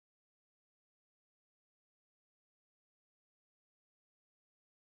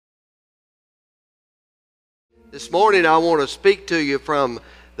This morning I want to speak to you from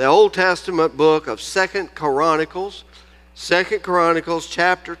the Old Testament book of 2 Chronicles. 2 Chronicles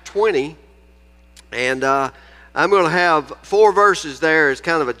chapter 20. And I'm going to have 4 verses there as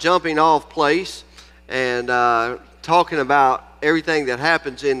kind of a jumping off place and talking about everything that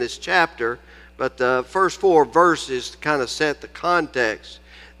happens in this chapter. But the first 4 verses kind of set the context.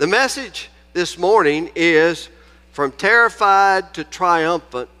 The message this morning is from terrified to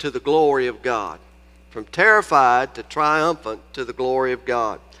triumphant to the glory of God. From terrified to triumphant to the glory of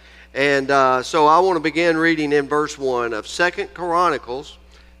God. And so I want to begin reading in verse 1 of 2 Chronicles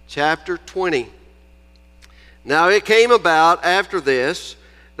chapter 20. Now it came about after this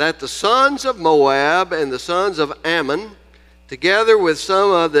that the sons of Moab and the sons of Ammon, together with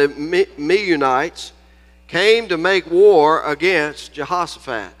some of the Meunites, came to make war against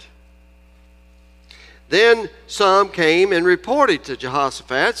Jehoshaphat. Then some came and reported to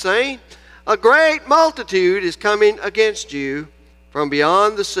Jehoshaphat, saying, "A great multitude is coming against you from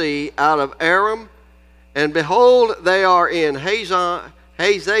beyond the sea out of Aram, and behold, they are in Hazazon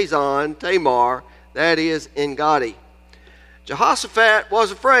Tamar, that is, En Gedi." Jehoshaphat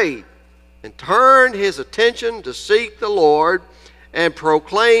was afraid and turned his attention to seek the Lord and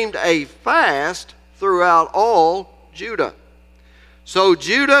proclaimed a fast throughout all Judah. So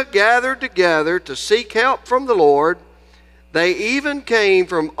Judah gathered together to seek help from the Lord. They even came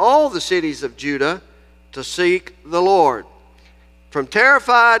from all the cities of Judah to seek the Lord. From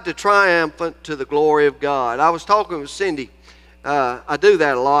terrified to triumphant to the glory of God. I was talking with Cindy. I do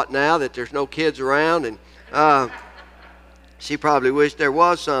that a lot now that there's no kids around, and she probably wished there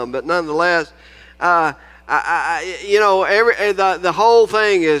was some, but nonetheless, the whole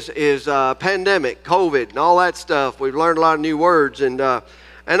thing is pandemic, COVID, and all that stuff. We've learned a lot of new words, and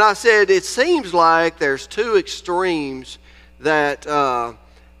I said it seems like there's 2 extremes that have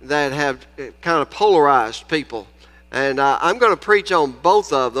kind of polarized people, and I'm going to preach on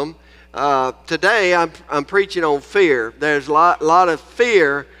both of them. Today I'm preaching on fear. There's a lot of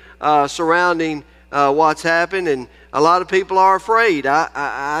fear surrounding what's happened, and a lot of people are afraid.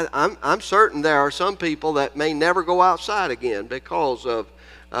 I'm certain there are some people that may never go outside again because of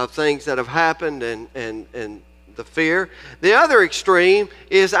things that have happened and the fear. The other extreme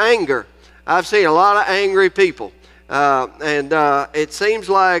is anger. I've seen a lot of angry people. And it seems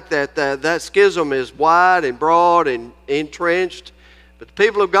like that schism is wide and broad and entrenched. But the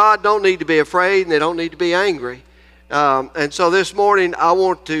people of God don't need to be afraid, and they don't need to be angry. And so this morning I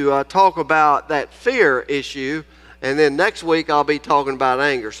want to talk about that fear issue. And then next week I'll be talking about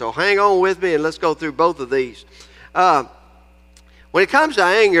anger. So hang on with me and let's go through both of these. When it comes to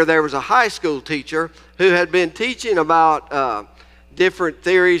anger, there was a high school teacher who had been teaching about different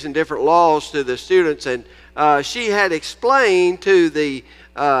theories and different laws to the students, and she had explained to the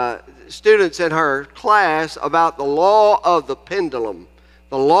students in her class about the law of the pendulum.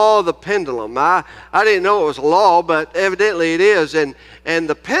 The law of the pendulum. I didn't know it was a law, but evidently it is. And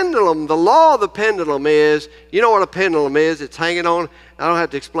the pendulum, the law of the pendulum is, you know what a pendulum is? It's hanging on. I don't have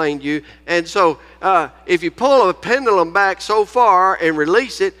to explain to you. And so if you pull a pendulum back so far and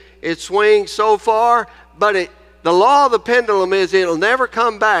release it, it swings so far. But the law of the pendulum is it'll never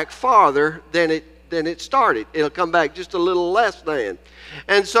come back farther than it started. It'll come back just a little less than.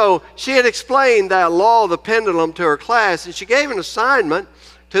 And so she had explained that law of the pendulum to her class, and she gave an assignment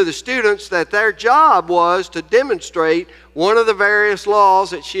to the students that their job was to demonstrate one of the various laws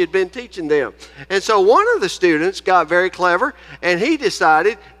that she had been teaching them. And so one of the students got very clever, and he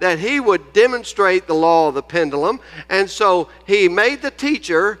decided that he would demonstrate the law of the pendulum. And so he made the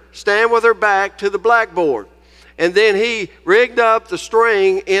teacher stand with her back to the blackboard. And then he rigged up the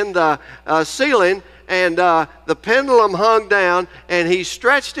string in the ceiling, and the pendulum hung down, and he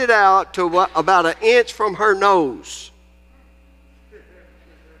stretched it out to about 1 inch from her nose.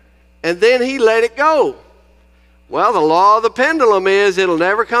 And then he let it go. Well, the law of the pendulum is it'll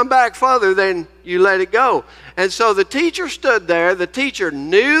never come back further than you let it go. And so the teacher stood there. The teacher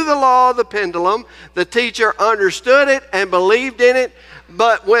knew the law of the pendulum. The teacher understood it and believed in it.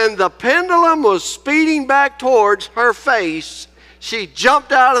 But when the pendulum was speeding back towards her face, she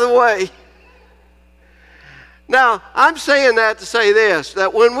jumped out of the way. Now, I'm saying that to say this,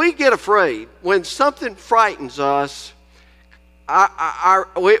 that when we get afraid, when something frightens us,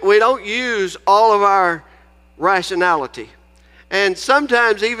 we don't use all of our rationality. And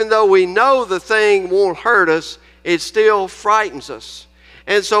sometimes, even though we know the thing won't hurt us, it still frightens us.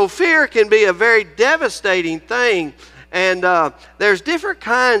 And so fear can be a very devastating thing. And there's different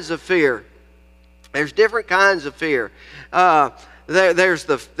kinds of fear. There's different kinds of fear. There's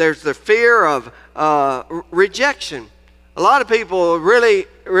the fear of rejection. A lot of people really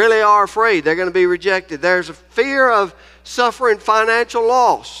are afraid they're going to be rejected. There's a fear of suffering financial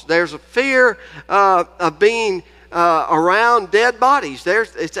loss. There's a fear of being around dead bodies.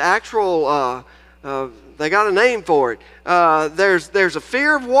 It's actual. They got a name for it. There's a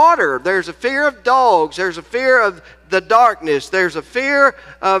fear of water. There's a fear of dogs. There's a fear of the darkness. There's a fear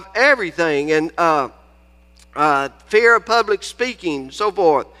of everything, and fear of public speaking, and so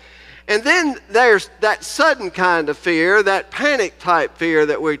forth. And then there's that sudden kind of fear, that panic type fear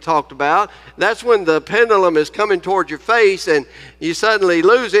that we talked about. That's when the pendulum is coming towards your face and you suddenly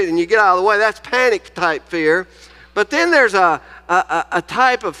lose it and you get out of the way. That's panic type fear. But then there's a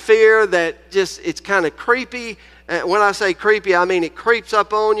type of fear that just, it's kind of creepy. When I say creepy, I mean it creeps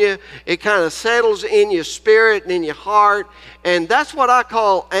up on you. It kind of settles in your spirit and in your heart. And that's what I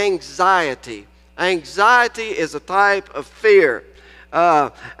call anxiety. Anxiety is a type of fear.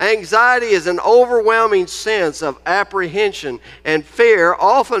 Anxiety is an overwhelming sense of apprehension and fear,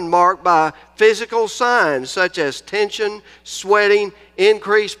 often marked by physical signs such as tension, sweating,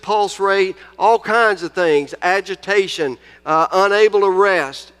 increased pulse rate, all kinds of things, agitation, unable to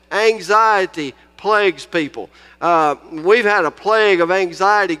rest. Anxiety plagues people. We've had a plague of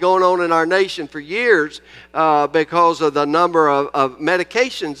anxiety going on in our nation for years because of the number of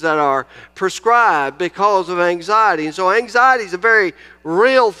medications that are prescribed because of anxiety. And so anxiety is a very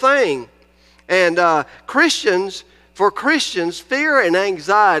real thing. And for Christians, fear and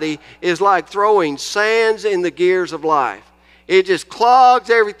anxiety is like throwing sands in the gears of life. It just clogs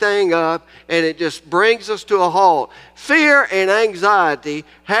everything up and it just brings us to a halt. Fear and anxiety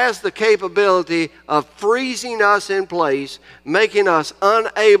has the capability of freezing us in place, making us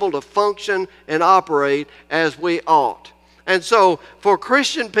unable to function and operate as we ought. And so for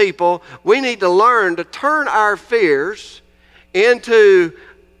Christian people, we need to learn to turn our fears into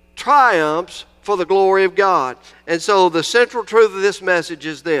triumphs for the glory of God. And so the central truth of this message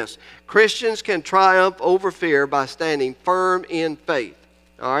is this: Christians can triumph over fear by standing firm in faith.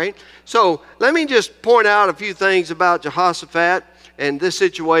 All right? So let me just point out a few things about Jehoshaphat and this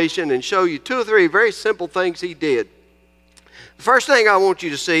situation and show you two or three very simple things he did. The first thing I want you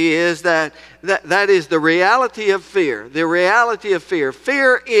to see is that is the reality of fear. The reality of fear.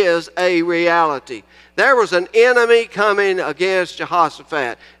 Fear is a reality. There was an enemy coming against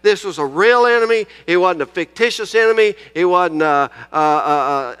Jehoshaphat. This was a real enemy. It wasn't a fictitious enemy. It wasn't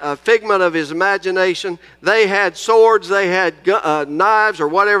a figment of his imagination. They had swords, they had knives or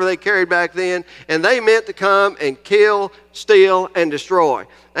whatever they carried back then, and they meant to come and kill, steal, and destroy.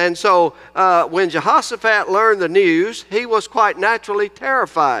 And so when Jehoshaphat learned the news, he was quite naturally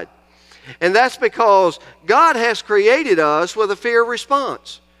terrified. And that's because God has created us with a fear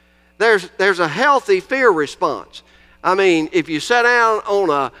response. There's a healthy fear response. I mean, if you sit down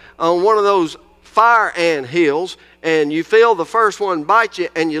on one of those fire ant hills and you feel the first one bite you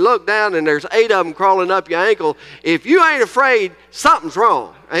and you look down and there's 8 of them crawling up your ankle, if you ain't afraid, something's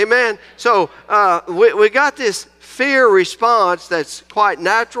wrong. Amen? So we got this fear response that's quite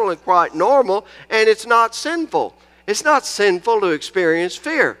natural and quite normal, and it's not sinful. It's not sinful to experience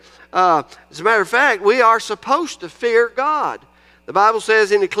fear. As a matter of fact, we are supposed to fear God. The Bible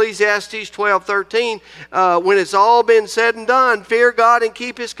says in Ecclesiastes 12:13, when it's all been said and done, fear God and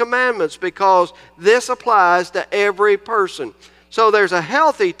keep His commandments, because this applies to every person. So there's a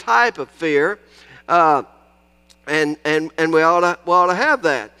healthy type of fear, and we ought to have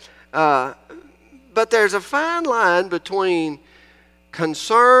that. But there's a fine line between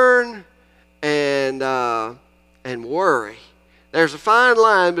concern and worry. There's a fine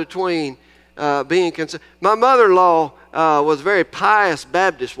line between being concerned. My mother-in-law was a very pious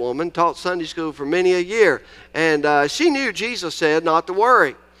Baptist woman, taught Sunday school for many a year. And she knew Jesus said not to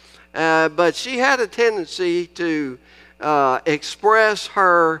worry. But she had a tendency to express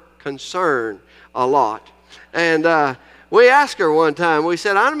her concern a lot. And we asked her one time, we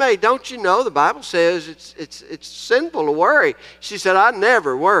said, Aunt May, don't you know the Bible says it's sinful to worry? She said, I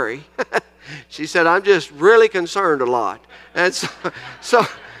never worry. She said, I'm just really concerned a lot. And so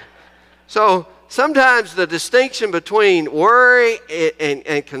sometimes the distinction between worry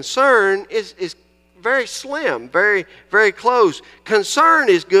and concern is very slim, very, very close. Concern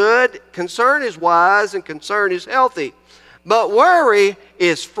is good, concern is wise, and concern is healthy. But worry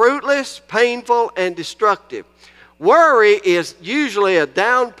is fruitless, painful, and destructive. Worry is usually a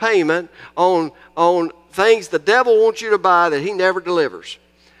down payment on things the devil wants you to buy that he never delivers.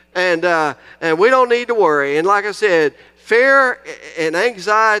 And we don't need to worry. And like I said, fear and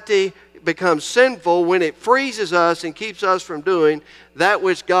anxiety becomes sinful when it freezes us and keeps us from doing that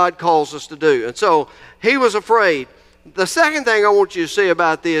which God calls us to do. And so he was afraid. The second thing I want you to see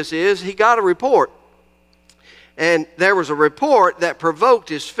about this is he got a report. and there was a report that provoked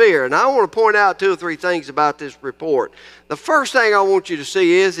his fear. And I want to point out 2 or 3 things about this report. The first thing I want you to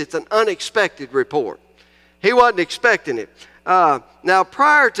see is it's an unexpected report. He wasn't expecting it. Now,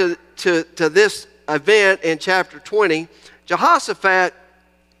 prior to this event in chapter 20, Jehoshaphat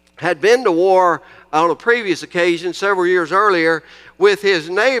had been to war on a previous occasion several years earlier with his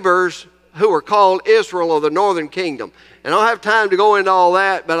neighbors who were called Israel, or the northern kingdom. And I don't have time to go into all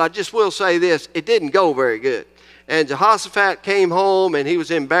that, but I just will say this: it didn't go very good. And Jehoshaphat came home and he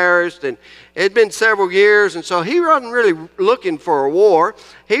was embarrassed, and it had been several years, and so he wasn't really looking for a war.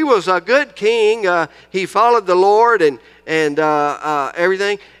 He was a good king. He followed the Lord and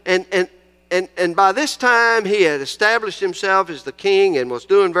everything. And by this time, he had established himself as the king and was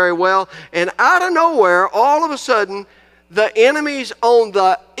doing very well. And out of nowhere, all of a sudden, the enemies on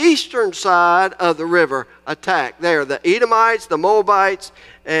the eastern side of the river attacked. They are the Edomites, the Moabites,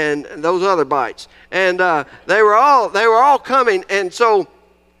 and those other bites. And they were all coming. And so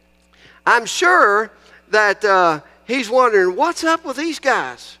I'm sure that he's wondering, what's up with these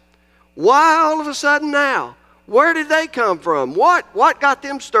guys? Why all of a sudden now? Where did they come from? What got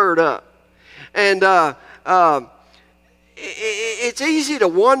them stirred up? And it's easy to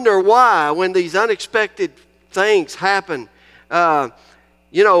wonder why when these unexpected things happen.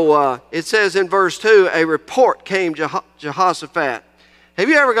 It says in verse 2, a report came to Jehoshaphat. Have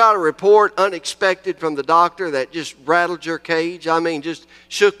you ever got a report unexpected from the doctor that just rattled your cage? I mean, just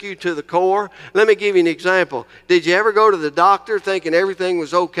shook you to the core? Let me give you an example. Did you ever go to the doctor thinking everything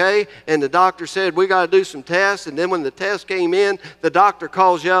was okay, and the doctor said, we got to do some tests, and then when the test came in, the doctor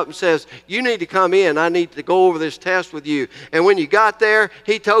calls you up and says, you need to come in. I need to go over this test with you. And when you got there,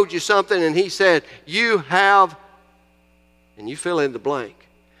 he told you something, and he said, you have, and you fill in the blank.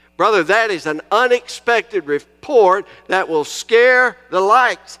 Brother, that is an unexpected report that will scare the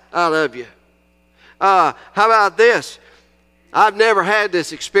lights out of you. How about this? I've never had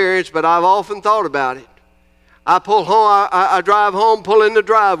this experience, but I've often thought about it. I pull home. I drive home, pull in the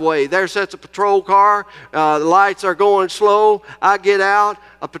driveway. There sits a patrol car. The lights are going slow. I get out.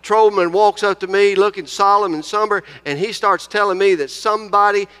 A patrolman walks up to me looking solemn and somber, and he starts telling me that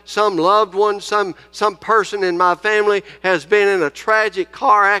somebody, some loved one, some person in my family has been in a tragic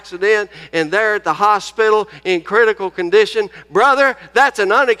car accident, and they're at the hospital in critical condition. Brother, that's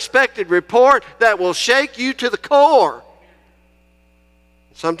an unexpected report that will shake you to the core.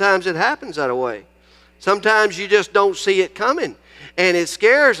 Sometimes it happens that way. Sometimes you just don't see it coming, and it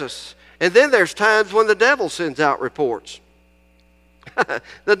scares us. And then there's times when the devil sends out reports.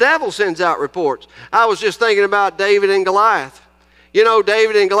 The devil sends out reports. I was just thinking about David and Goliath. You know,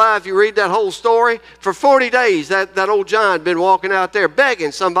 David and Goliath, you read that whole story, for 40 days that old giant had been walking out there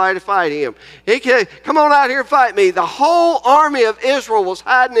begging somebody to fight him. He said, come on out here and fight me. The whole army of Israel was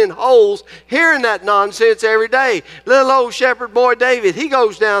hiding in holes, hearing that nonsense every day. Little old shepherd boy David, he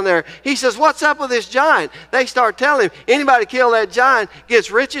goes down there. He says, what's up with this giant? They start telling him, anybody kill that giant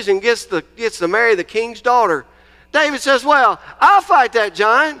gets riches and gets to marry the king's daughter. David says, well, I'll fight that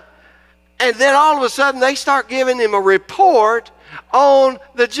giant. And then all of a sudden they start giving him a report on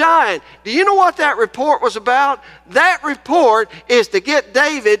the giant. Do you know what that report was about? That report is to get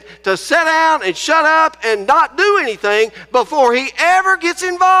David to sit down and shut up and not do anything before he ever gets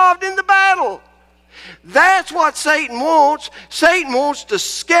involved in the battle. That's what Satan wants. Satan wants to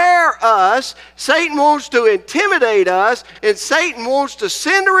scare us. Satan wants to intimidate us. And Satan wants to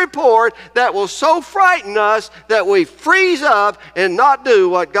send a report that will so frighten us that we freeze up and not do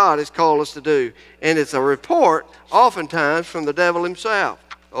what God has called us to do. And it's a report oftentimes from the devil himself.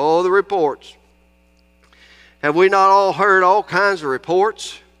 Oh, the reports. Have we not all heard all kinds of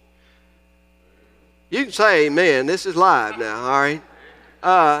reports? You can say amen. This is live now, all right?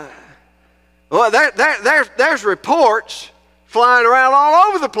 Well, there's reports flying around all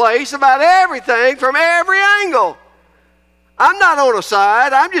over the place about everything from every angle. I'm not on a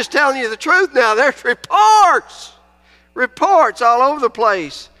side. I'm just telling you the truth now. There's reports all over the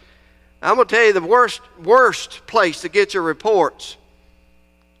place. I'm going to tell you the worst place to get your reports.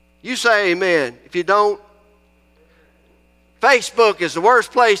 You say amen. If you don't, Facebook is the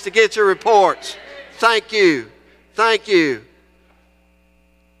worst place to get your reports. Thank you. Thank you.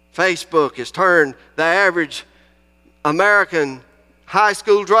 Facebook has turned the average American high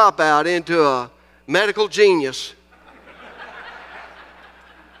school dropout into a medical genius.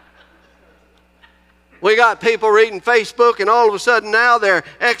 We got people reading Facebook, and all of a sudden now they're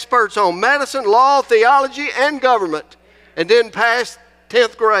experts on medicine, law, theology, and government, and didn't pass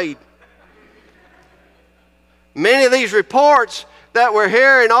 10th grade. Many of these reports that we're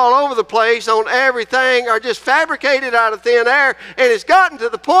hearing all over the place on everything are just fabricated out of thin air, and it's gotten to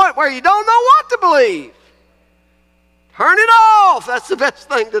the point where you don't know what to believe. Turn it off. That's the best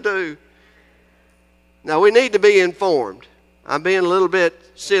thing to do. Now, we need to be informed. I'm being a little bit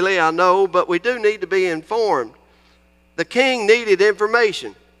silly, I know, but we do need to be informed. The king needed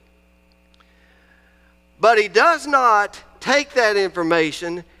information. But he does not take that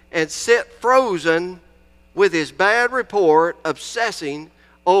information and sit frozen with his bad report, obsessing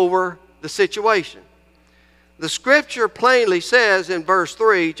over the situation. The scripture plainly says in verse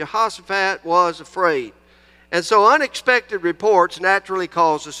 3, Jehoshaphat was afraid. And so unexpected reports naturally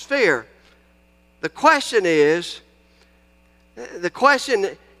causes fear. The question is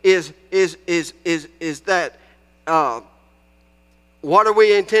that what are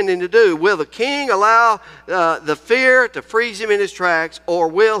we intending to do? Will the king allow the fear to freeze him in his tracks, or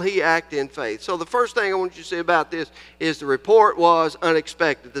will he act in faith? So the first thing I want you to see about this is the report was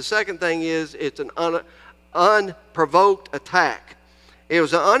unexpected. The second thing is it's an unprovoked attack. It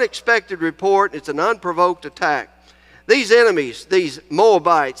was an unexpected report. It's an unprovoked attack. These enemies, these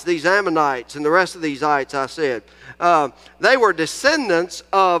Moabites, these Ammonites, and the rest of these ites, I said, they were descendants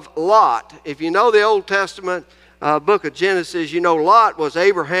of Lot. If you know the Old Testament book of Genesis, you know Lot was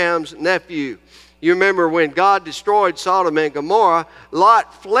Abraham's nephew. You remember when God destroyed Sodom and Gomorrah,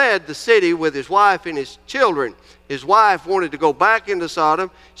 Lot fled the city with his wife and his children. His wife wanted to go back into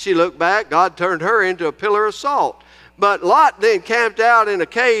Sodom. She looked back. God turned her into a pillar of salt. But Lot then camped out in a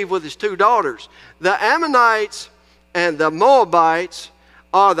cave with his 2 daughters. The Ammonites and the Moabites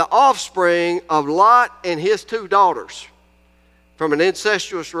are the offspring of Lot and his 2 daughters from an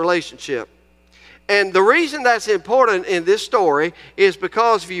incestuous relationship. And the reason that's important in this story is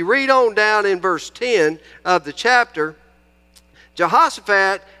because if you read on down in verse 10 of the chapter,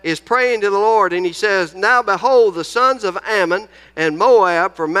 Jehoshaphat is praying to the Lord, and he says, "Now behold, the sons of Ammon and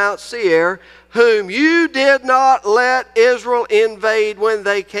Moab from Mount Seir, whom you did not let Israel invade when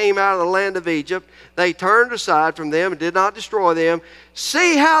they came out of the land of Egypt, they turned aside from them and did not destroy them.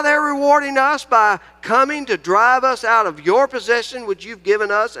 See how they're rewarding us by coming to drive us out of your possession, which you've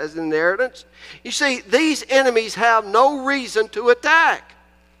given us as an inheritance." You see, these enemies have no reason to attack.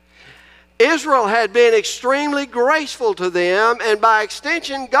 Israel had been extremely graceful to them, and by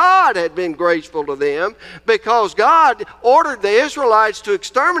extension, God had been graceful to them, because God ordered the Israelites to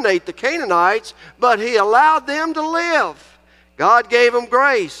exterminate the Canaanites, but He allowed them to live. God gave them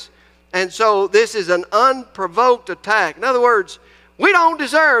grace. And so this is an unprovoked attack. In other words, we don't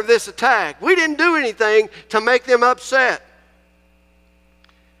deserve this attack. We didn't do anything to make them upset.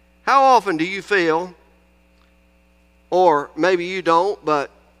 How often do you feel, or maybe you don't, but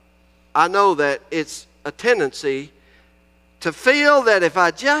I know that it's a tendency to feel that if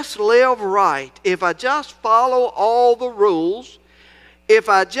I just live right, if I just follow all the rules, if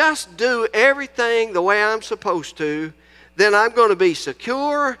I just do everything the way I'm supposed to, then I'm going to be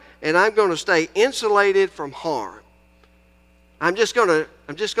secure and I'm going to stay insulated from harm. I'm just going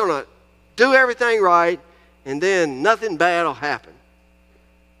to do everything right, and then nothing bad will happen.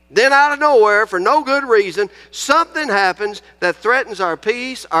 Then out of nowhere, for no good reason, something happens that threatens our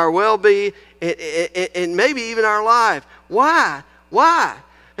peace, our well-being, and maybe even our life. Why? Why?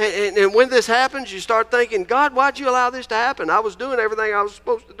 And when this happens, you start thinking, God, why'd you allow this to happen? I was doing everything I was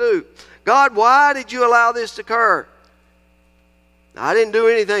supposed to do. God, why did you allow this to occur? I didn't do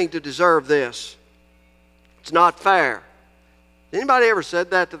anything to deserve this. It's not fair. Anybody ever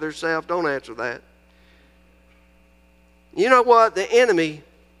said that to themselves? Don't answer that. You know what? The enemy,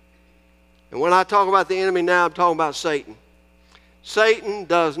 and when I talk about the enemy now, I'm talking about Satan. Satan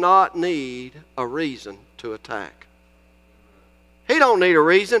does not need a reason to attack. He don't need a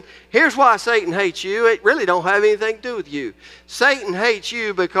reason. Here's why Satan hates you. It really don't have anything to do with you. Satan hates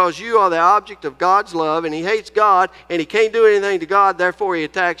you because you are the object of God's love, and he hates God, and he can't do anything to God, therefore he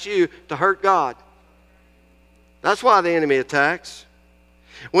attacks you to hurt God. That's why the enemy attacks.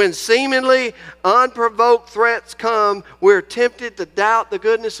 When seemingly unprovoked threats come, we're tempted to doubt the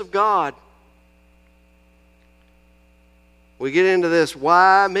goodness of God. We get into this,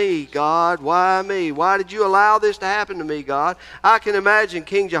 why me, God? Why me? Why did you allow this to happen to me, God? I can imagine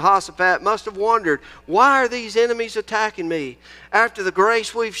King Jehoshaphat must have wondered, why are these enemies attacking me? After the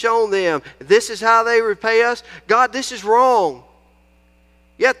grace we've shown them, this is how they repay us? God, this is wrong.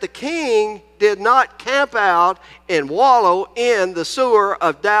 Yet the king did not camp out and wallow in the sewer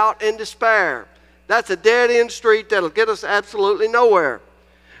of doubt and despair. That's a dead-end street that'll get us absolutely nowhere.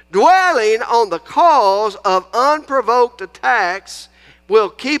 Dwelling on the cause of unprovoked attacks will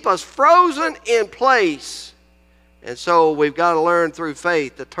keep us frozen in place. And so we've got to learn through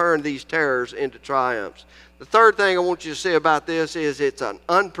faith to turn these terrors into triumphs. The third thing I want you to see about this is it's an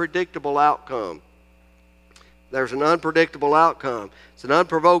unpredictable outcome. There's an unpredictable outcome. It's an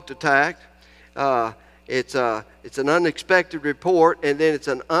unprovoked attack. it's an unexpected report, and then it's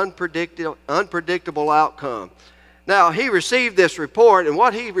an unpredictable outcome. Now, he received this report, and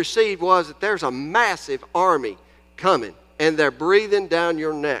what he received was that there's a massive army coming, and they're breathing down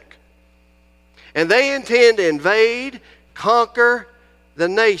your neck. And they intend to invade, conquer the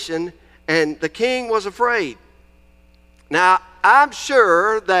nation, and the king was afraid. Now, I'm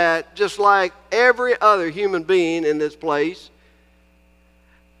sure that just like every other human being in this place,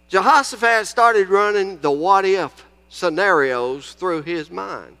 Jehoshaphat started running the what-if scenarios through his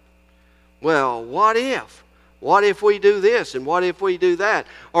mind. Well, what if? What if we do this, and what if we do that?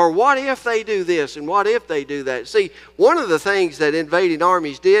 Or what if they do this, and what if they do that? See, one of the things that invading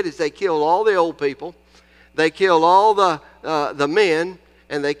armies did is they killed all the old people, they killed all the men,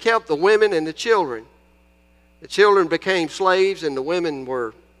 and they kept the women and the children. The children became slaves, and the women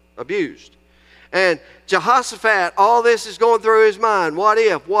were abused. And Jehoshaphat, all this is going through his mind. What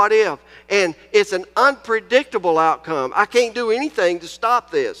if? What if? And it's an unpredictable outcome. I can't do anything to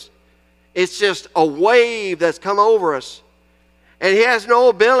stop this. It's just a wave that's come over us. And he has no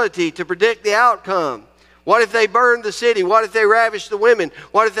ability to predict the outcome. What if they burn the city? What if they ravish the women?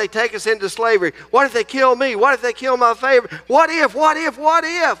 What if they take us into slavery? What if they kill me? What if they kill my favorite? What if? What if? What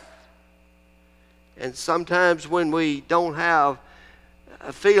if? And sometimes when we don't have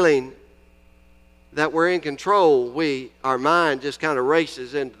a feeling that we're in control, our mind just kind of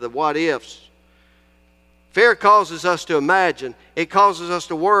races into the what ifs. Fear causes us to imagine. It causes us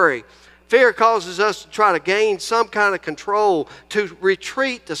to worry. Fear causes us to try to gain some kind of control, to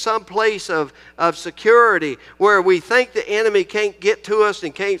retreat to some place of security where we think the enemy can't get to us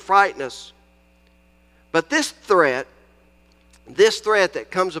and can't frighten us. But this threat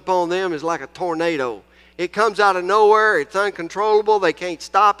that comes upon them is like a tornado. It comes out of nowhere. It's uncontrollable. They can't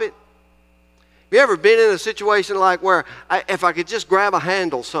stop it. Have you ever been in a situation like where if I could just grab a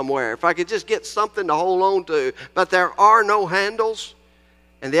handle somewhere, if I could just get something to hold on to, but there are no handles,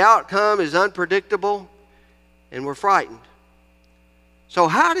 and the outcome is unpredictable, and we're frightened. So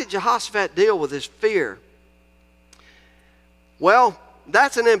how did Jehoshaphat deal with this fear? Well,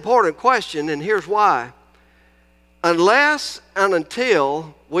 that's an important question, and here's why. Unless and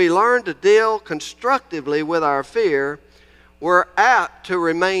until we learn to deal constructively with our fear, we're apt to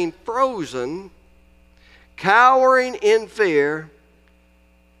remain frozen, cowering in fear,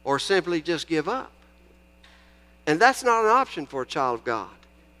 or simply just give up. And that's not an option for a child of God.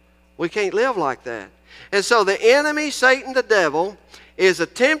 We can't live like that. And so the enemy, Satan the devil, is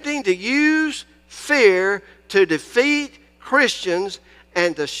attempting to use fear to defeat Christians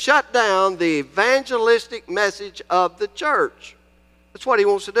and to shut down the evangelistic message of the church. That's what he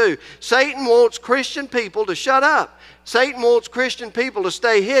wants to do. Satan wants Christian people to shut up. Satan wants Christian people to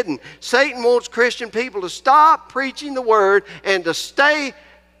stay hidden. Satan wants Christian people to stop preaching the word and to stay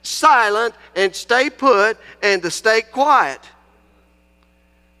silent and stay put and to stay quiet.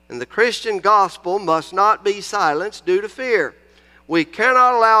 And the Christian gospel must not be silenced due to fear. We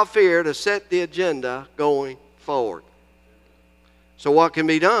cannot allow fear to set the agenda going forward. So what can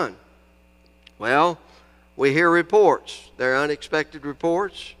be done? Well, we hear reports. They're unexpected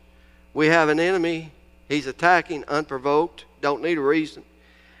reports. We have an enemy. He's attacking unprovoked. Don't need a reason.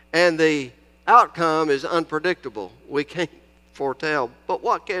 And the outcome is unpredictable. We can't foretell. But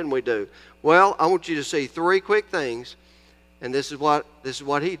what can we do? Well, I want you to see three quick things. And this is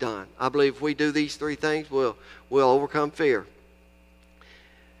what he done. I believe if we do these three things, we'll overcome fear.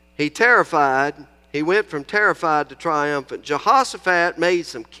 He went from terrified to triumphant. Jehoshaphat made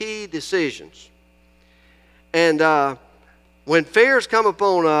some key decisions. And when fears come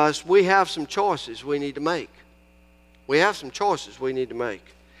upon us, we have some choices we need to make. We have some choices we need to make.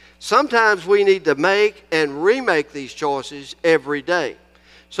 Sometimes we need to make and remake these choices every day.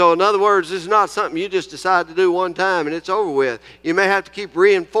 So in other words, this is not something you just decide to do one time and it's over with. You may have to keep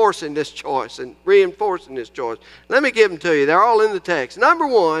reinforcing this choice and reinforcing this choice. Let me give them to you. They're all in the text. Number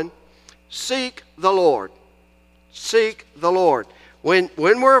one, seek the Lord. Seek the Lord. When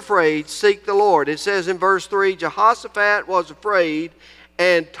we're afraid, seek the Lord. It says in verse 3, Jehoshaphat was afraid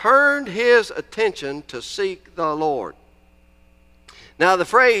and turned his attention to seek the Lord. Now the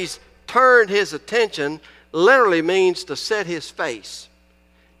phrase turned his attention literally means to set his face.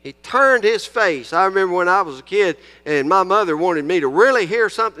 He turned his face. I remember when I was a kid and my mother wanted me to really hear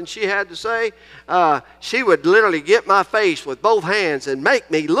something she had to say, she would literally get my face with both hands and make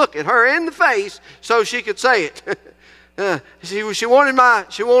me look at her in the face so she could say it. She wanted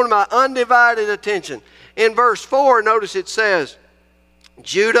my undivided attention. In verse 4, notice it says,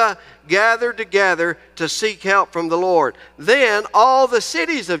 Judah gathered together to seek help from the Lord. Then all the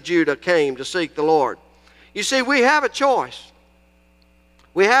cities of Judah came to seek the Lord. You see, we have a choice.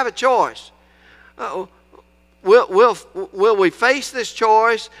 We have a choice. will we face this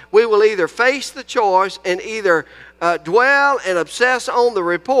choice? We will either face the choice and either dwell and obsess on the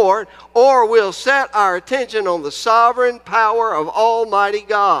report, or we'll set our attention on the sovereign power of Almighty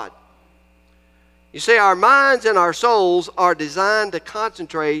God. You see, our minds and our souls are designed to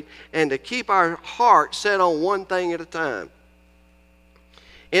concentrate and to keep our heart set on one thing at a time.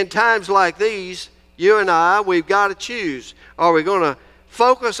 In times like these, you and I, we've got to choose. Are we going to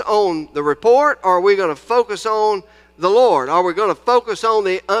focus on the report, or are we going to focus on the Lord? Are we going to focus on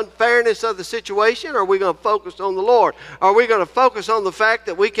the unfairness of the situation, or are we going to focus on the Lord? Are we going to focus on the fact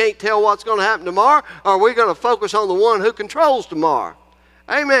that we can't tell what's going to happen tomorrow, or are we going to focus on the one who controls tomorrow?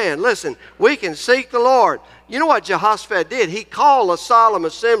 Amen. Listen, we can seek the Lord. You know what Jehoshaphat did? He called a solemn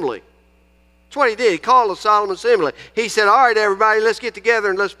assembly. That's what he did. He called a solemn assembly. He said, all right, everybody, let's get together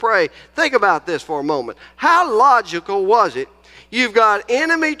and let's pray. Think about this for a moment. How logical was it? You've got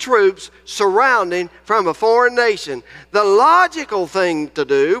enemy troops surrounding from a foreign nation. The logical thing to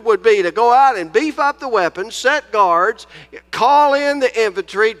do would be to go out and beef up the weapons, set guards, call in the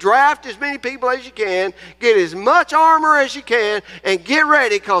infantry, draft as many people as you can, get as much armor as you can, and get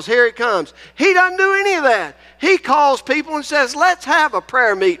ready, because here it comes. He doesn't do any of that. He calls people and says, let's have a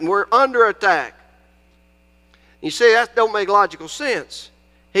prayer meeting. We're under attack. You see, that don't make logical sense.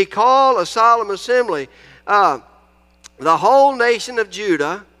 He called a solemn assembly. The whole nation of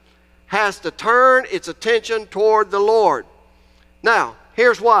Judah has to turn its attention toward the Lord. Now,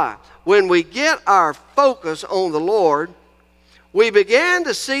 here's why. When we get our focus on the Lord, we begin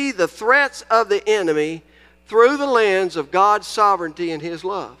to see the threats of the enemy through the lens of God's sovereignty and His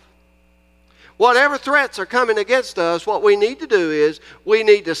love. Whatever threats are coming against us, what we need to do is we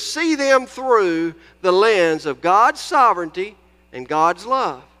need to see them through the lens of God's sovereignty and God's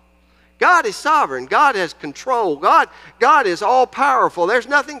love. God is sovereign. God has control. God is all-powerful. There's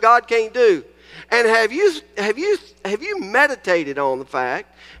nothing God can't do. And have you meditated on the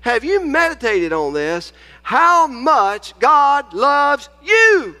fact, have you meditated on this, how much God loves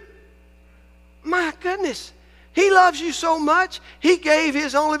you? My goodness. He loves you so much, He gave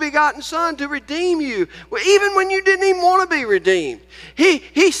His only begotten Son to redeem you. Even when you didn't even want to be redeemed.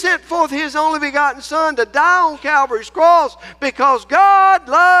 He sent forth His only begotten Son to die on Calvary's cross because God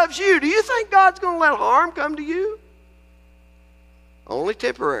loves you. Do you think God's going to let harm come to you? Only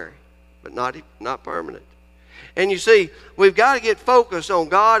temporary, but not permanent. And you see, we've got to get focused on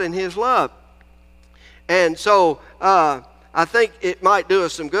God and His love. And so, I think it might do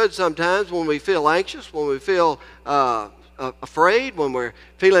us some good sometimes when we feel anxious, when we feel afraid, when we're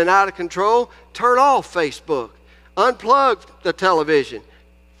feeling out of control. Turn off Facebook. Unplug the television.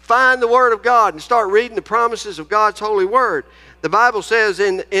 Find the Word of God and start reading the promises of God's holy Word. The Bible says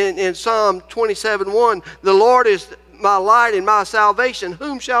in Psalm 27:1, the Lord is my light and my salvation.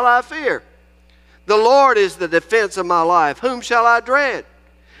 Whom shall I fear? The Lord is the defense of my life. Whom shall I dread?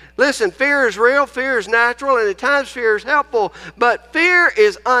 Listen, fear is real, fear is natural, and at times fear is helpful, but fear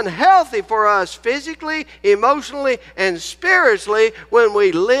is unhealthy for us physically, emotionally, and spiritually when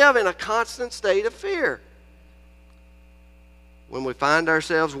we live in a constant state of fear. When we find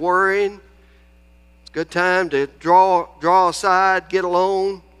ourselves worrying, it's a good time to draw aside, get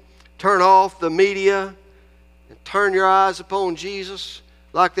alone, turn off the media, and turn your eyes upon Jesus.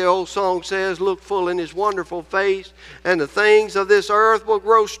 Like the old song says, look full in His wonderful face, and the things of this earth will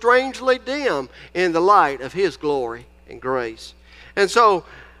grow strangely dim in the light of His glory and grace. And so,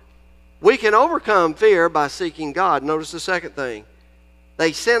 we can overcome fear by seeking God. Notice the second thing.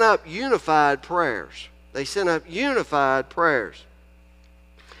 They sent up unified prayers. They sent up unified prayers.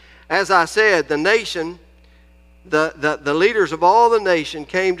 As I said, the nation, the leaders of all the nation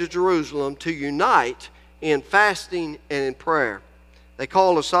came to Jerusalem to unite in fasting and in prayer. They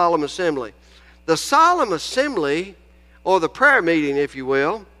called a solemn assembly. The solemn assembly, or the prayer meeting, if you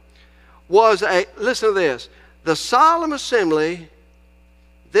will, was listen to this. The solemn assembly,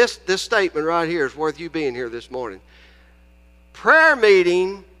 this statement right here is worth you being here this morning. Prayer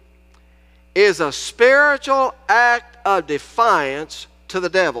meeting is a spiritual act of defiance to the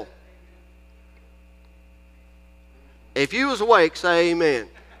devil. If you was awake, say amen.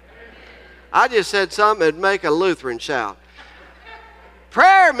 I just said something that'd make a Lutheran shout.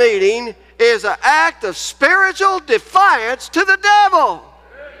 Prayer meeting is an act of spiritual defiance to the devil.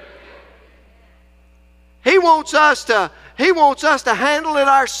 He wants us to handle it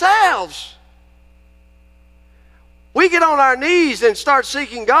ourselves. We get on our knees and start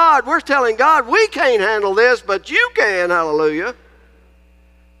seeking God. We're telling God, we can't handle this, but you can, hallelujah.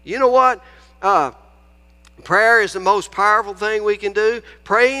 You know what? Prayer is the most powerful thing we can do.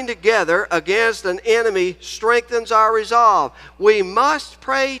 Praying together against an enemy strengthens our resolve. We must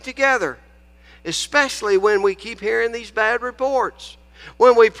pray together. especially when we keep hearing these bad reports.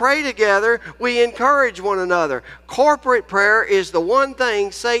 When we pray together, we encourage one another. Corporate prayer is the one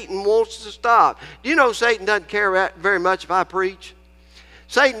thing Satan wants to stop. Do you know Satan doesn't care very much if I preach?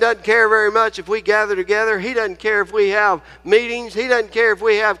 Satan doesn't care very much if we gather together. He doesn't care if we have meetings. He doesn't care if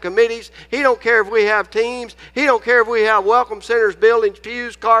we have committees. He don't care if we have teams. He don't care if we have welcome centers, buildings,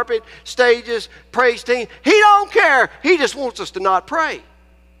 pews, carpet, stages, praise teams. He don't care. He just wants us to not pray.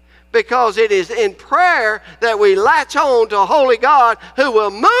 Because it is in prayer that we latch on to a holy God who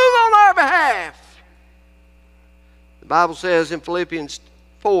will move on our behalf. The Bible says in Philippians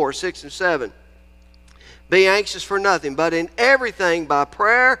 4, 6 and 7, be anxious for nothing, but in everything by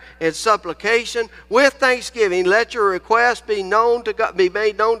prayer and supplication with thanksgiving, let your requests be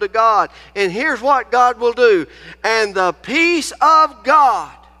made known to God. And here's what God will do. And the peace of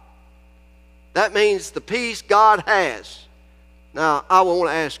God, that means the peace God has. Now, I want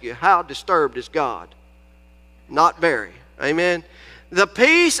to ask you, how disturbed is God? Not very. Amen? The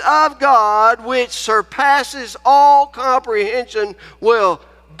peace of God, which surpasses all comprehension, will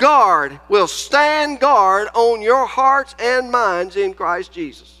stand guard on your hearts and minds in Christ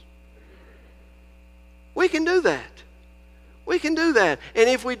Jesus. We can do that. We can do that. And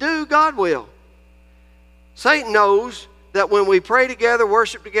if we do, God will. Satan knows that when we pray together,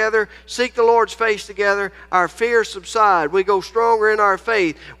 worship together, seek the Lord's face together, our fears subside. We go stronger in our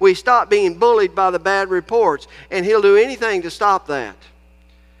faith. We stop being bullied by the bad reports. And He'll do anything to stop that.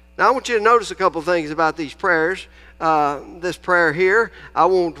 Now, I want you to notice a couple things about these prayers. This prayer here, I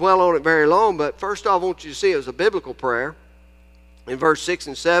won't dwell on it very long, but first off, I want you to see it was a biblical prayer. In verse 6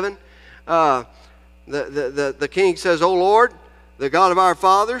 and 7, the king says, O Lord, the God of our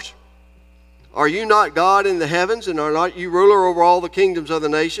fathers, are you not God in the heavens, and are not you ruler over all the kingdoms of the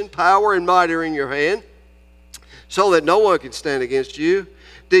nation? Power and might are in your hand, so that no one can stand against you.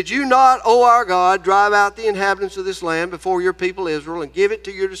 Did you not, O our God, drive out the inhabitants of this land before your people Israel, and give it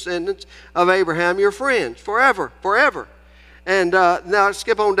to your descendants of Abraham, your friends, forever, forever? And now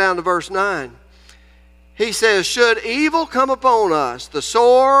skip on down to verse 9. He says, should evil come upon us, the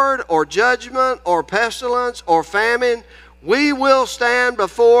sword, or judgment, or pestilence, or famine, we will stand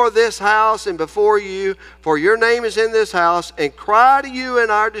before this house and before you, for your name is in this house, and cry to you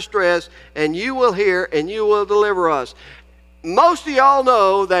in our distress, and you will hear, and you will deliver us. Most of y'all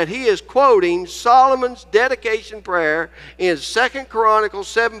know that he is quoting Solomon's dedication prayer in 2 Chronicles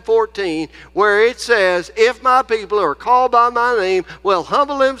 7:14, where it says, if my people who are called by my name will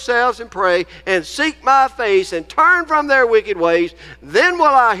humble themselves and pray and seek my face and turn from their wicked ways, then will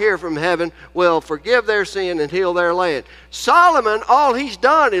I hear from heaven, will forgive their sin and heal their land. Solomon, all he's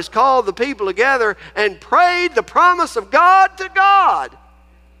done is called the people together and prayed the promise of God to God.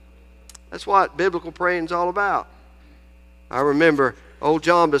 That's what biblical praying is all about. I remember old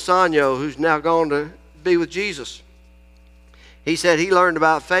John Bassanio, who's now gone to be with Jesus. He said he learned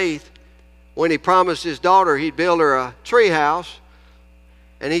about faith when he promised his daughter he'd build her a tree house.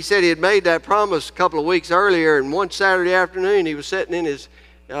 And he said he had made that promise a couple of weeks earlier, and one Saturday afternoon he was sitting in his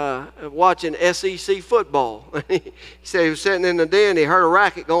watching SEC football. He said he was sitting in the den. He heard a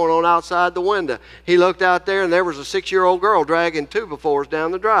racket going on outside the window. He looked out there, and there was a 6-year-old girl dragging 2x4s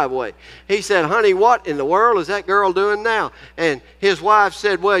down the driveway. He said, honey, what in the world is that girl doing now? And his wife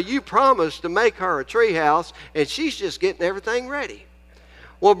said, well, you promised to make her a tree house, and she's just getting everything ready.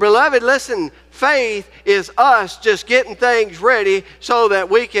 Well, beloved, listen, faith is us just getting things ready so that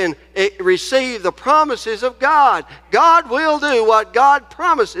we can receive the promises of God. God will do what God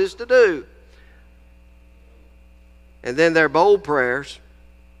promises to do. And then they're bold prayers.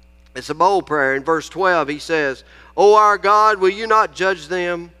 It's a bold prayer. In verse 12, he says, O our God, will you not judge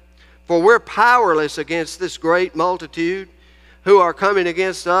them? For we're powerless against this great multitude who are coming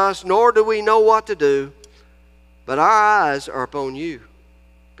against us, nor do we know what to do, but our eyes are upon you.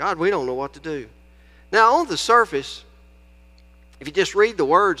 God, we don't know what to do. Now, on the surface, if you just read the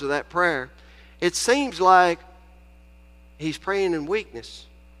words of that prayer, it seems like he's praying in weakness.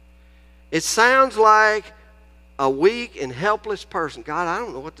 It sounds like a weak and helpless person. God, I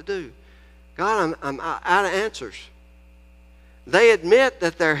don't know what to do. God, I'm out of answers. They admit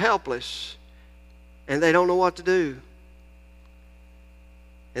that they're helpless and they don't know what to do.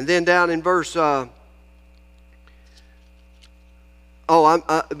 And then down in verse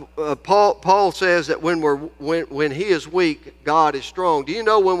Paul says that when he is weak, God is strong. Do you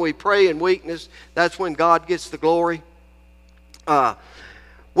know when we pray in weakness, that's when God gets the glory?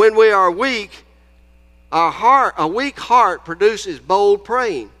 When we are weak, a weak heart produces bold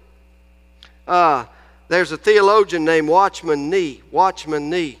praying. There's a theologian named Watchman Nee.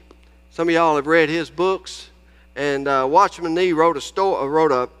 Some of y'all have read his books. And Watchman Nee wrote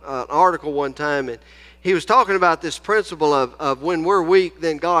an article one time, and he was talking about this principle of when we're weak,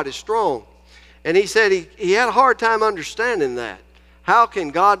 then God is strong. And he said he had a hard time understanding that. How can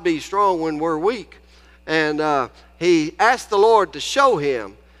God be strong when we're weak? And he asked the Lord to show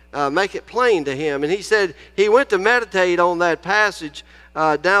him, make it plain to him. And he said he went to meditate on that passage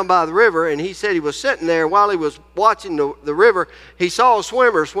down by the river, and he said he was sitting there, and while he was watching the river, he saw a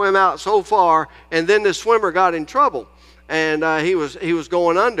swimmer swim out so far, and then the swimmer got in trouble, and he was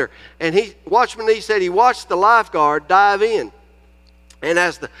going under. And Watchman Nee said he watched the lifeguard dive in, and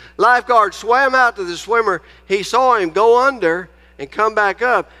as the lifeguard swam out to the swimmer, he saw him go under and come back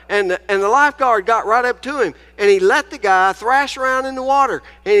up, and the lifeguard got right up to him, and he let the guy thrash around in the water,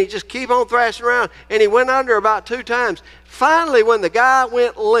 and he just keep on thrashing around, and he went under about 2 times. Finally, when the guy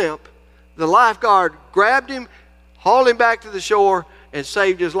went limp, the lifeguard grabbed him, hauled him back to the shore, and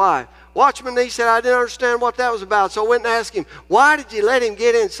saved his life. Watchman Nee said, I didn't understand what that was about, so I went and asked him, why did you let him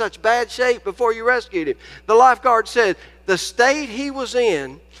get in such bad shape before you rescued him? The lifeguard said, the state he was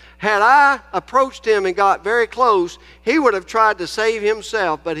in, had I approached him and got very close, he would have tried to save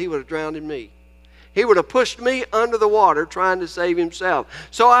himself, but he would have drowned me. He would have pushed me under the water trying to save himself.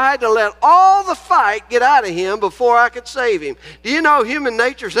 So I had to let all the fight get out of him before I could save him. Do you know human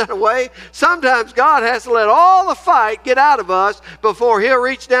nature's that way? Sometimes God has to let all the fight get out of us before He'll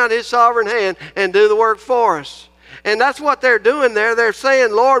reach down His sovereign hand and do the work for us. And that's what they're doing there. They're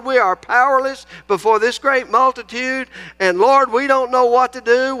saying, Lord, we are powerless before this great multitude. And Lord, we don't know what to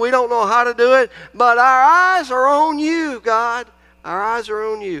do. We don't know how to do it. But our eyes are on you, God. Our eyes are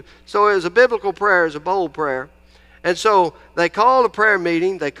on you. So it was a biblical prayer. It was a bold prayer. And so they called a prayer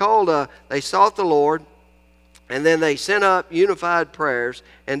meeting. They sought the Lord. And then they sent up unified prayers.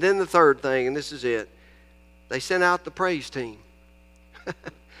 And then the third thing, and this is it, they sent out the praise team.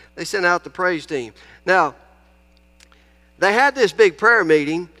 They sent out the praise team. Now, they had this big prayer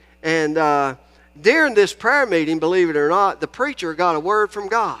meeting, and during this prayer meeting, believe it or not, the preacher got a word from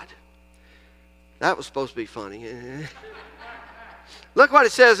God. That was supposed to be funny. Look what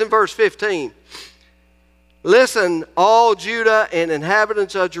it says in verse 15. Listen, all Judah and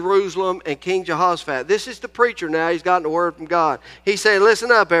inhabitants of Jerusalem and King Jehoshaphat. This is the preacher now. He's gotten a word from God. He said,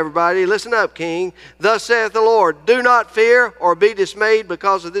 listen up, everybody. Listen up, King. Thus saith the Lord, do not fear or be dismayed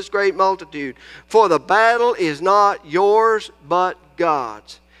because of this great multitude. For the battle is not yours, but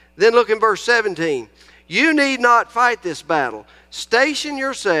God's. Then look in verse 17. You need not fight this battle. Station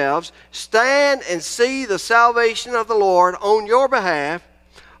yourselves. Stand and see the salvation of the Lord on your behalf.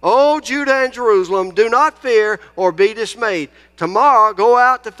 O Judah and Jerusalem, do not fear or be dismayed. Tomorrow go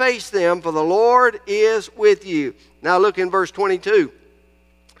out to face them, for the Lord is with you. Now look in verse 22.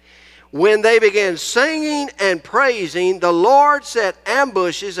 When they began singing and praising, the Lord set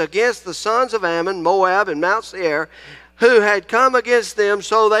ambushes against the sons of Ammon, Moab, and Mount Seir, who had come against them,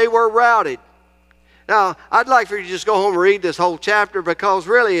 so they were routed. Now, I'd like for you to just go home and read this whole chapter, because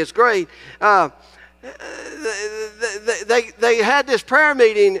really it's great. They had this prayer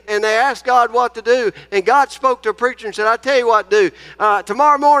meeting, and they asked God what to do, and God spoke to a preacher and said, I tell you what to do.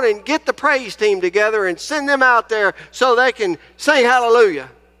 Tomorrow morning, get the praise team together and send them out there so they can sing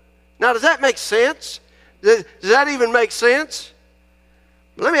hallelujah. Now, does that make sense? Does that even make sense?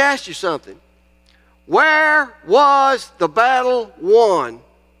 Let me ask you something. Where was the battle won?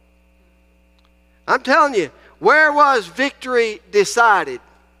 I'm telling you, where was victory decided?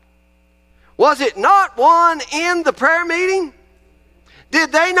 Was it not won in the prayer meeting?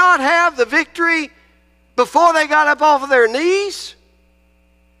 Did they not have the victory before they got up off of their knees?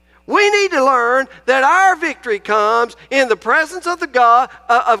 We need to learn that our victory comes in the presence of God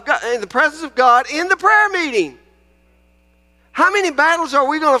in the prayer meeting. How many battles are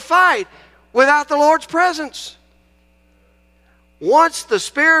we going to fight without the Lord's presence? Once the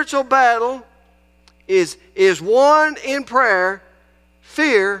spiritual battle is won in prayer,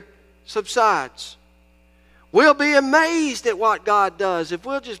 fear subsides. We'll be amazed at what God does if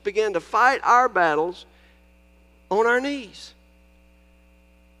we'll just begin to fight our battles on our knees.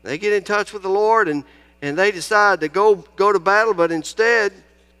 They get in touch with the Lord, and they decide to go to battle, but instead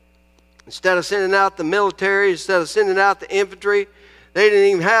of sending out the military, instead of sending out the infantry, they didn't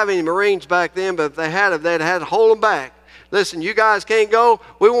even have any Marines back then, but if they had them, they'd had to hold them back. Listen, you guys can't go.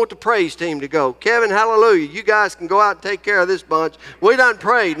 We want the praise team to go. Kevin, hallelujah. You guys can go out and take care of this bunch. We done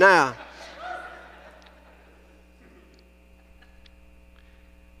prayed now.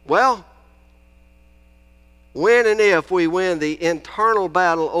 Well, when and if we win the internal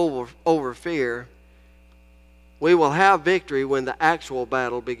battle over fear, we will have victory when the actual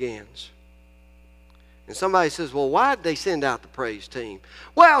battle begins. And somebody says, well, why did they send out the praise team?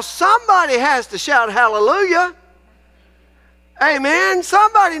 Well, somebody has to shout hallelujah. Amen.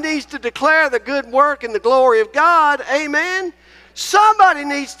 Somebody needs to declare the good work and the glory of God. Amen. Somebody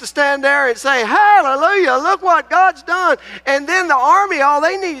needs to stand there and say, hallelujah, look what God's done. And then the army, all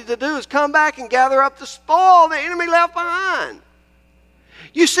they needed to do is come back and gather up the spoil the enemy left behind.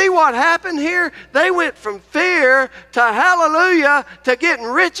 You see what happened here? They went from fear to hallelujah to getting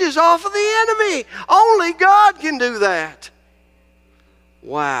riches off of the enemy. Only God can do that.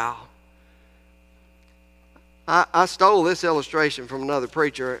 Wow. I stole this illustration from another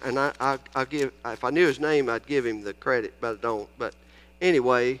preacher, and I give, if I knew his name, I'd give him the credit, but I don't. But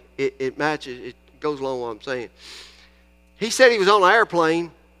anyway, it matches, it goes along with what I'm saying. He said he was on an airplane.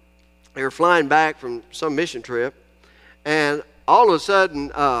 They were flying back from some mission trip, and all of a sudden,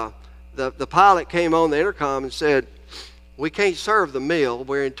 the pilot came on the intercom and said, we can't serve the meal.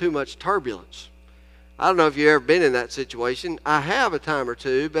 We're in too much turbulence. I don't know if you've ever been in that situation. I have a time or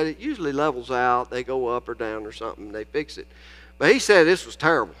two, but it usually levels out. They go up or down or something, and they fix it. But he said this was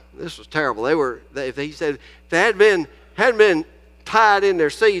terrible. This was terrible. He said if they hadn't been tied in their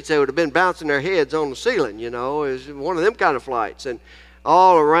seats, they would have been bouncing their heads on the ceiling. You know, it was one of them kind of flights. And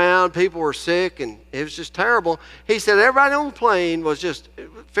all around, people were sick, and it was just terrible. He said everybody on the plane was just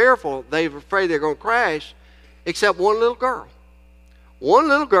fearful. They were afraid they were going to crash, except one little girl. One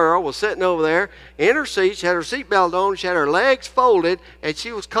little girl was sitting over there in her seat. She had her seatbelt on. She had her legs folded, and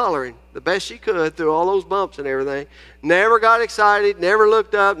she was coloring the best she could through all those bumps and everything. Never got excited, never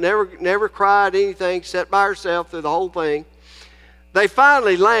looked up, never cried anything, sat by herself through the whole thing. They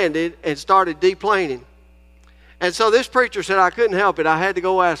finally landed and started deplaning. And so this preacher said, I couldn't help it. I had to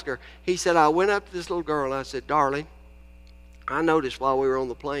go ask her. He said, I went up to this little girl, and I said, darling, I noticed while we were on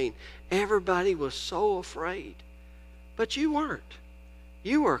the plane, everybody was so afraid, but you weren't.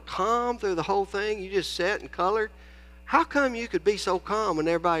 You were calm through the whole thing. You just sat and colored. How come you could be so calm when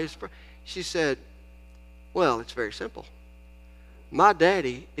everybody's... She said, well, it's very simple. My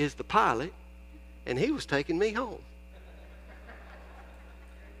daddy is the pilot, and he was taking me home.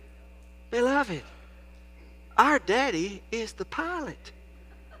 Beloved, our daddy is the pilot.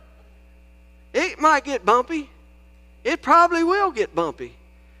 It might get bumpy. It probably will get bumpy.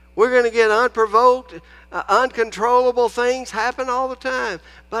 We're going to get unprovoked, uncontrollable things happen all the time.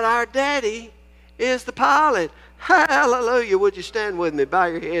 But our daddy is the pilot. Hallelujah. Would you stand with me? Bow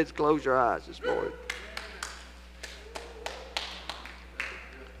your heads, close your eyes this morning.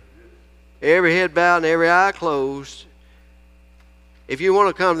 Every head bowed and every eye closed. If you want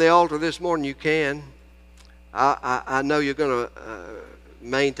to come to the altar this morning, you can. I know you're going to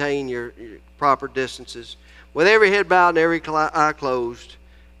maintain your proper distances. With every head bowed and every eye closed,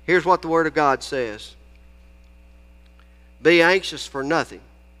 here's what the Word of God says. Be anxious for nothing,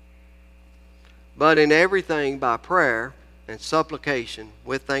 but in everything by prayer and supplication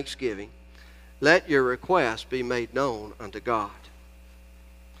with thanksgiving, let your requests be made known unto God.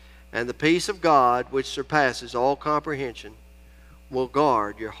 And the peace of God, which surpasses all comprehension, will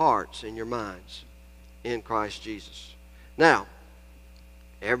guard your hearts and your minds in Christ Jesus. Now,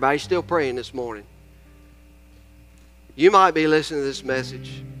 everybody's still praying this morning. You might be listening to this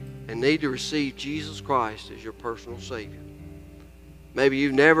message and need to receive Jesus Christ as your personal Savior. Maybe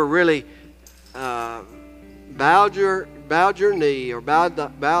you've never really bowed your knee or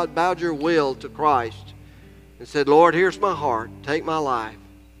bowed your will to Christ and said, Lord, here's my heart. Take my life.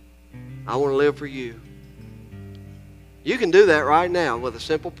 I want to live for you. You can do that right now with a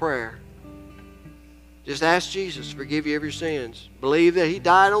simple prayer. Just ask Jesus to forgive you of your sins. Believe that He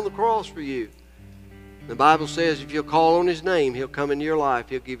died on the cross for you. The Bible says if you'll call on His name, He'll come into your life.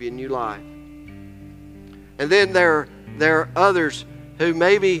 He'll give you a new life. And then there are others who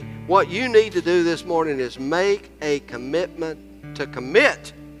maybe what you need to do this morning is make a commitment to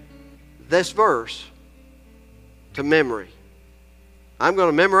commit this verse to memory. I'm going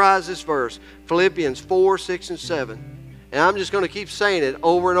to memorize this verse, Philippians 4, 6, and 7. And I'm just going to keep saying it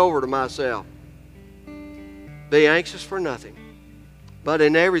over and over to myself. Be anxious for nothing, but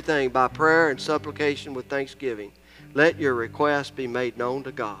in everything by prayer and supplication with thanksgiving, let your requests be made known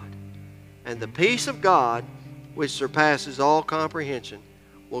to God. And the peace of God, which surpasses all comprehension,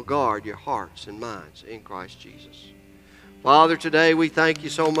 will guard your hearts and minds in Christ Jesus. Father, today we thank you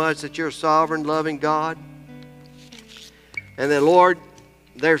so much that you're a sovereign, loving God. And that, Lord,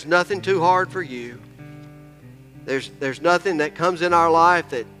 there's nothing too hard for you. There's nothing that comes in our life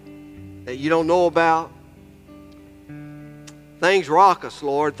that you don't know about. Things rock us,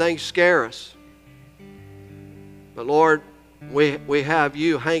 Lord. Things scare us. But, Lord, we have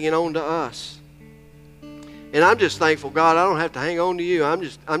you hanging on to us. And I'm just thankful, God, I don't have to hang on to you. I'm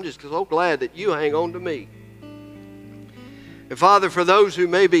just so glad that you hang on to me. And, Father, for those who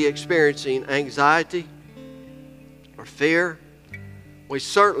may be experiencing anxiety or fear We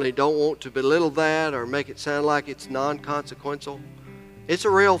certainly don't want to belittle that or make it sound like it's non-consequential. It's a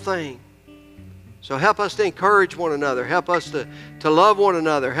real thing. So help us to encourage one another. Help us to love one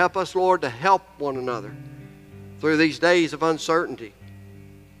another. Help us, Lord, to help one another through these days of uncertainty,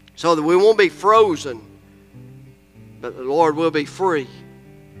 so that we won't be frozen, but the Lord will be free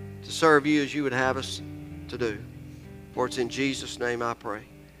to serve you as you would have us to do. For it's in Jesus' name I pray.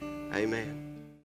 Amen.